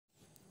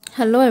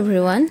Hello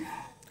everyone,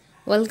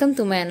 welcome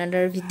to my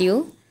another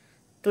video.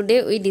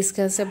 Today we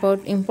discuss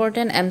about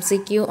important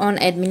MCQ on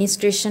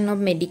administration of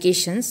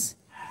medications.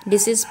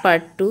 This is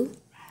part 2.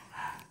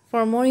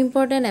 For more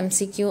important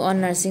MCQ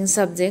on nursing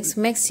subjects,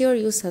 make sure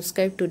you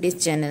subscribe to this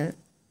channel.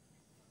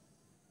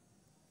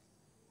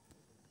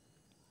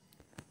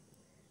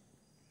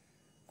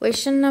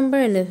 Question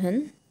number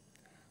 11.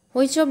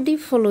 Which of the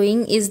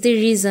following is the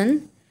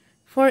reason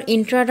for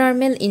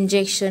intradermal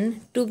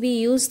injection to be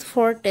used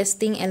for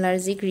testing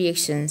allergic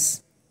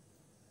reactions?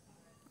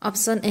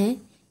 Option A.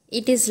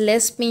 It is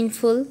less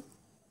painful.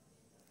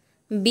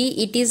 B.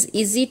 It is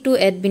easy to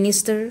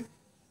administer.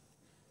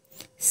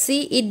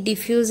 C. It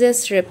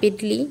diffuses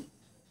rapidly.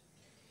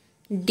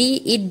 D.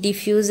 It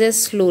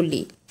diffuses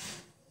slowly.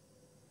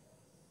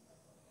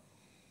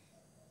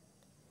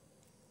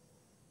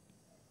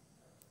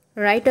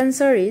 Right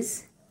answer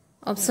is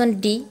option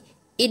D.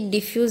 It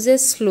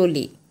diffuses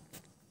slowly.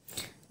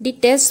 The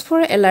test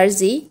for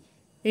allergy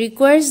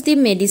requires the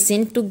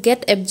medicine to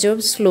get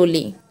absorbed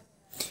slowly.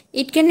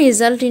 It can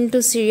result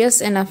into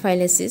serious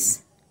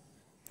anaphylaxis.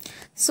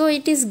 So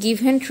it is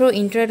given through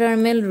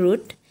intradermal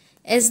route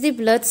as the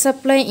blood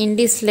supply in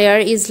this layer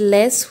is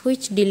less,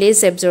 which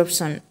delays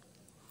absorption.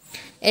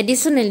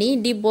 Additionally,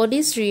 the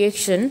body's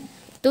reaction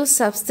to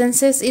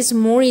substances is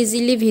more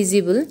easily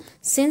visible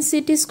since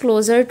it is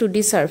closer to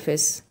the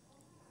surface.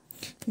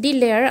 The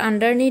layer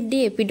underneath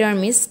the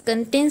epidermis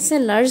contains a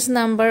large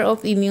number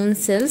of immune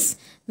cells,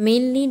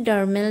 mainly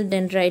dermal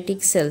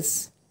dendritic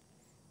cells.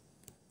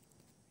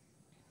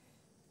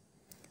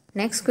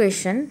 Next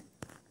question.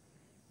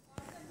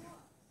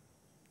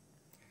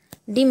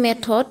 The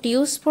method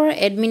used for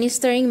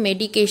administering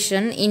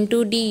medication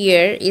into the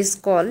ear is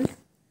called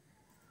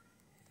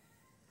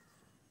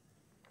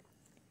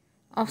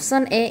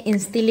option A.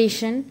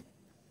 Instillation,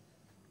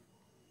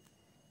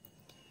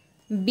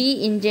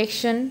 B.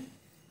 Injection,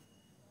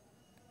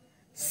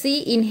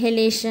 C.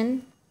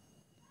 Inhalation,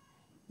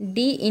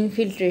 D.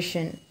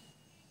 Infiltration.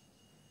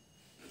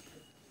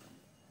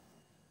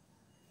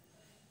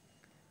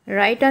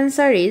 Right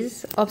answer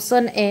is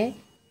option A.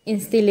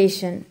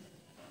 Instillation.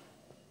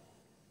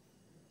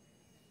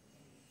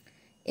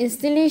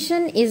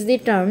 Instillation is the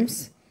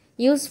terms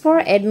used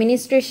for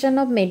administration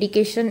of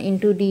medication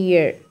into the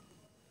ear.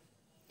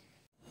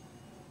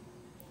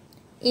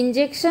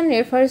 Injection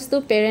refers to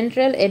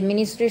parenteral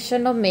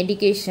administration of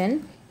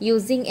medication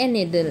using a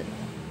needle.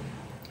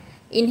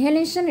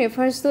 Inhalation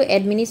refers to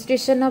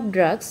administration of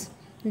drugs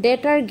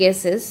that are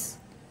gases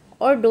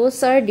or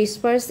those are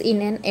dispersed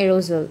in an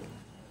aerosol.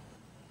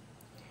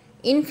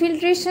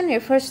 Infiltration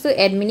refers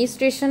to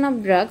administration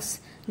of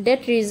drugs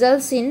that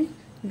results in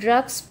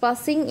drugs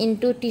passing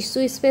into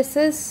tissue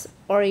spaces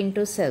or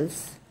into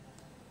cells.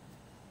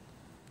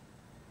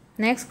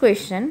 Next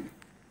question.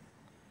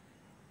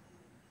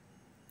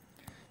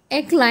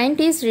 A client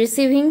is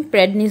receiving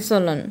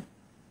prednisolone.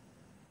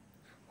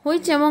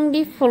 Which among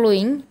the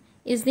following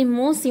is the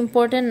most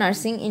important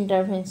nursing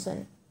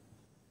intervention?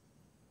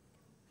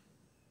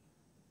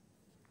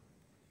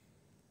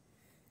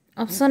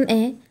 Option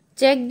A.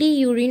 Check the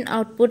urine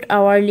output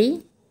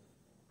hourly.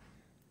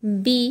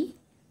 B.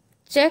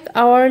 Check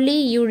hourly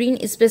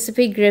urine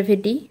specific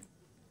gravity.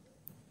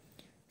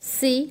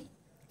 C.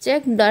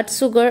 Check blood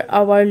sugar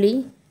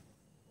hourly.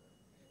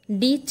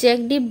 D.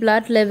 Check the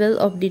blood level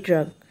of the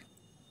drug.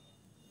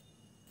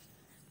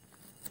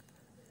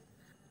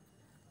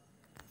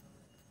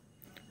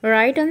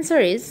 Right answer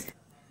is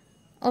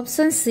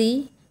option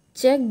C.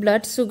 Check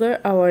blood sugar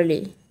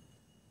hourly.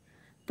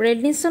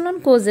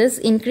 Prednisolone causes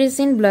increase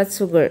in blood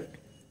sugar.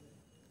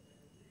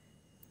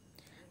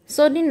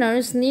 So the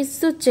nurse needs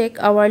to check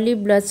hourly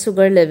blood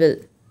sugar level.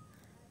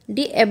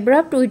 The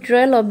abrupt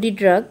withdrawal of the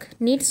drug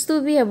needs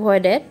to be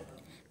avoided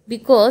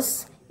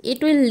because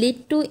it will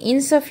lead to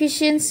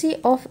insufficiency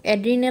of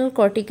adrenal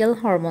cortical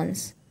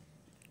hormones.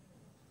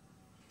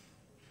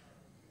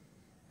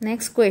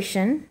 Next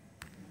question.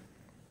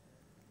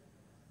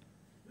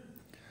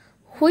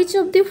 Which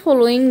of the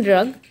following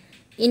drug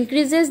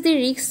increases the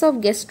risk of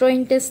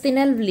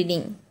gastrointestinal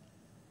bleeding?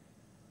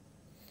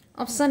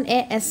 Option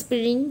A.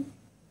 Aspirin,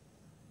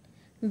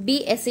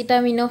 B.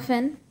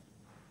 Acetaminophen,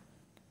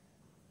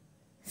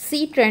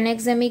 C.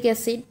 Tranexamic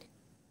acid,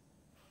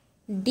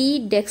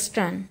 D.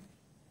 Dextran.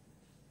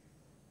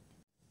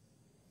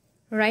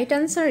 Right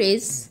answer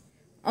is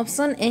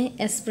option A.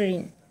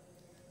 Aspirin.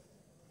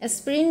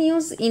 Aspirin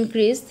use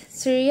increased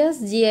serious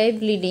GI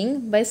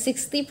bleeding by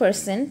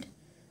 60%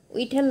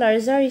 with a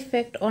larger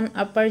effect on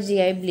upper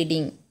GI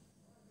bleeding.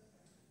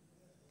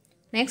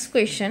 Next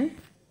question.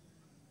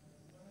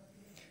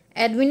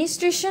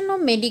 Administration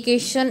of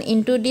medication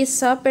into the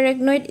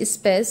subarachnoid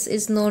space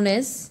is known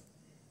as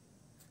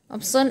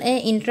option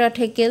A.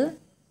 Intrathecal,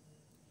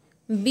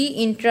 B.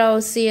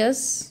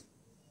 Intraosseous,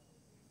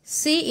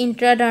 C.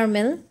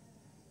 Intradermal,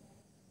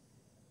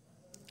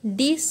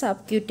 D.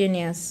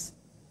 Subcutaneous.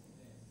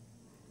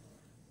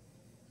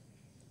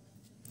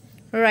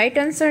 Right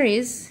answer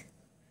is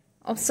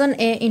option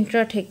A.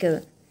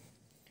 Intrathecal.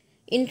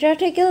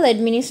 Intrathecal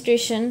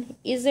administration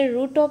is a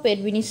route of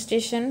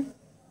administration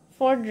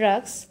for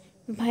drugs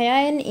via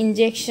an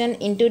injection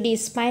into the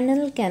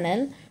spinal canal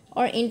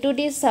or into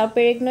the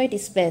subarachnoid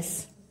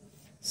space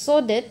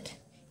so that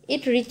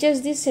it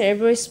reaches the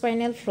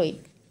cerebrospinal fluid.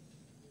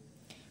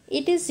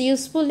 It is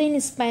useful in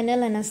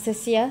spinal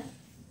anesthesia,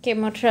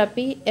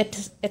 chemotherapy,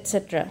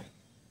 etc.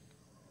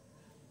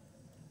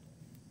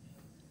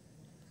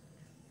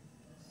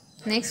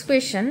 Next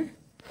question.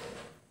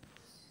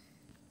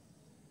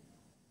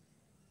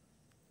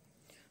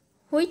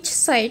 Which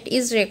site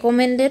is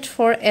recommended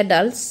for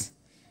adults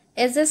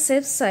as a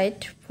safe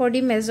site for the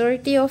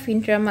majority of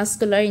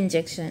intramuscular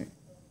injection?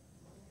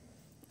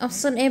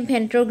 Option A,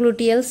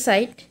 ventrogluteal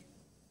site.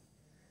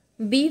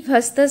 B,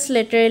 vastus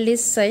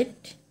lateralis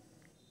site.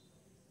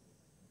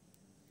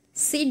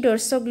 C,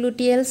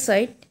 dorsogluteal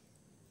site.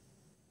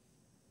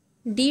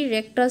 D,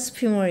 rectus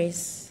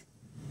femoris.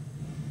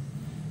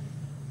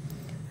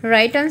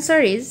 Right answer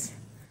is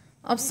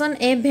option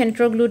A,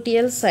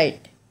 ventrogluteal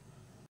site.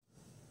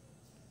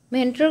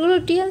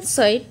 Ventrogluteal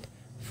site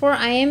for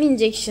IM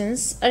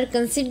injections are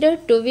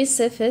considered to be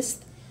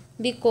safest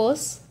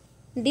because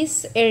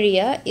this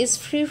area is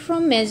free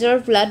from major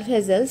blood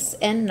vessels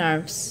and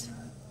nerves.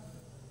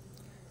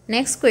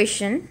 Next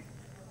question.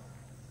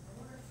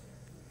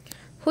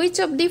 Which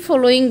of the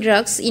following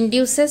drugs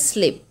induces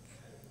sleep?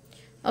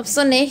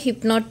 Option A,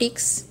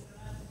 hypnotics.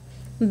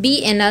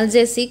 B,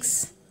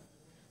 analgesics.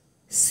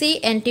 C,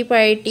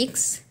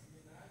 antipyretics.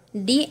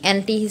 D,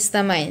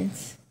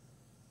 antihistamines.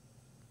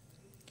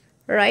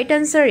 Right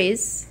answer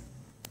is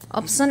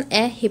option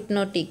A,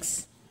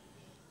 hypnotics.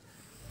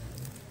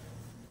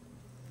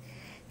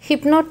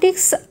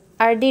 Hypnotics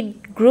are the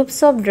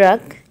groups of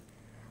drug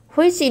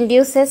which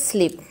induces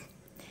sleep.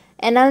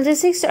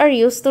 Analgesics are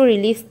used to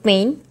relieve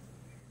pain.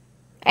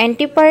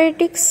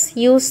 Antipyretics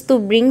used to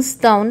bring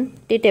down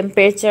the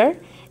temperature,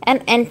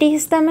 and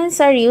antihistamines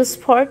are used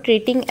for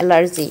treating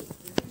allergy.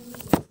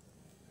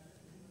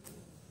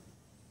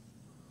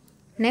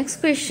 Next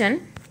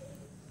question.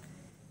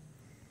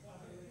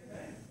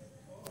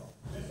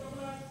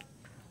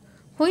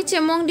 Which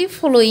among the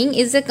following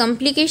is a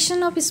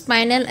complication of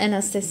spinal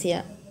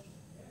anesthesia?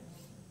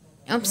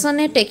 Option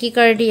A,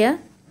 tachycardia.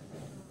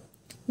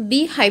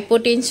 B,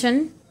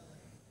 hypotension.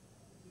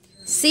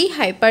 C,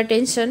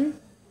 hypertension.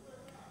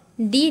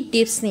 D,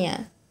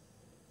 dyspnea.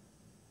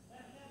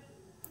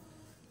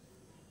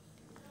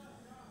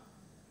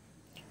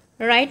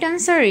 Right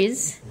answer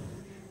is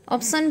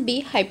option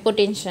B,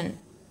 hypotension.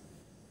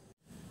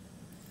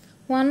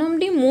 One of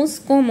the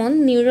most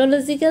common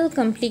neurological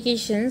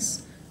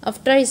complications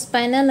after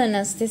spinal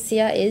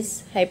anesthesia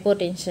is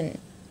hypotension.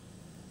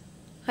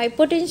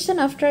 Hypotension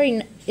after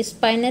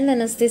spinal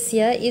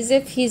anesthesia is a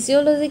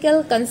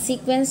physiological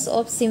consequence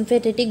of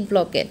sympathetic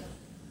blockade.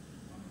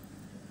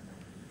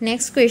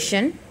 Next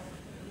question.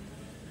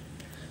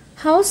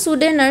 How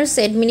should a nurse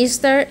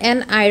administer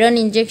an iron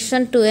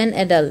injection to an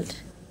adult?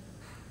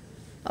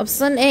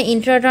 Option A,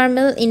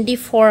 intradermal in the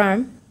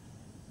forearm.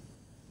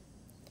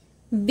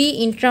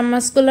 B,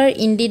 intramuscular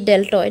in the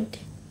deltoid.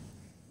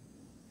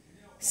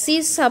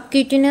 C,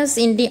 subcutaneous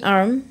in the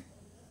arm.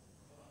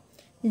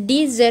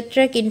 D,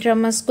 Z-track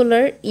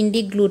intramuscular in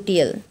the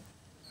gluteal.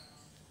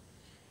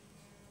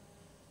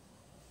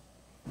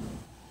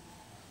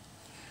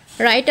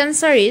 Right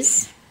answer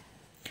is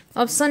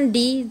option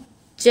D,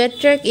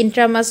 Z-track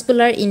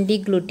intramuscular in the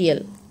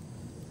gluteal.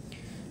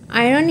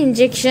 Iron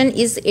injection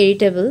is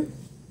irritable,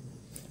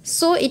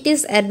 so it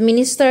is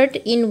administered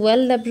in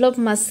well-developed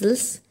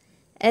muscles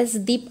as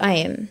deep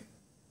IM.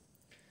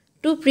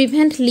 To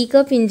prevent leak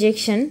of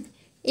injection,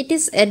 it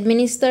is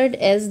administered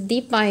as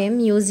deep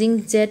IM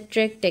using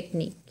Z-track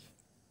technique.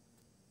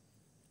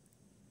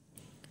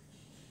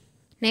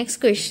 Next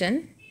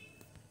question.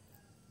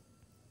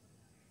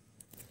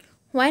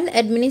 While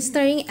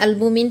administering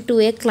albumin to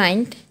a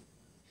client,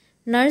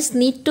 nurse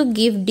need to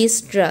give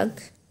this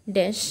drug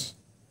dash.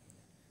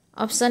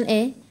 Option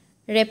A,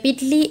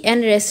 rapidly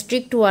and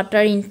restrict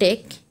water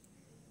intake.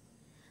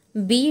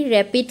 B,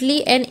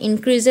 rapidly and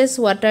increases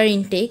water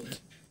intake.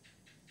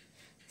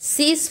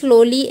 C,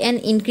 slowly and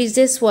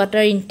increases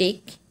water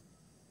intake.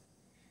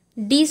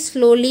 D,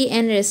 slowly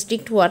and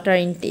restrict water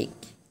intake.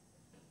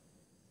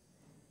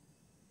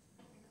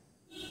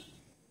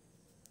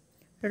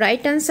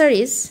 Right answer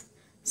is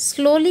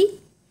slowly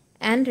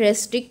and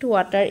restrict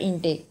water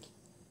intake.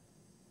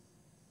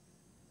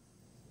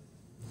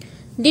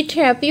 The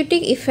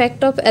therapeutic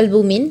effect of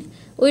albumin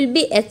will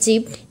be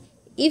achieved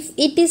if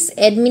it is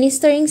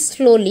administering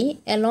slowly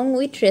along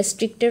with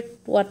restricted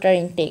water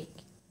intake.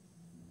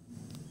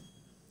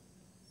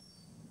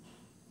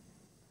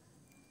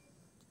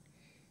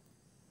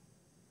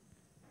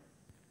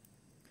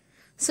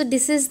 So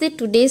this is the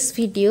today's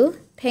video.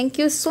 Thank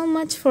you so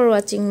much for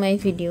watching my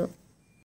video.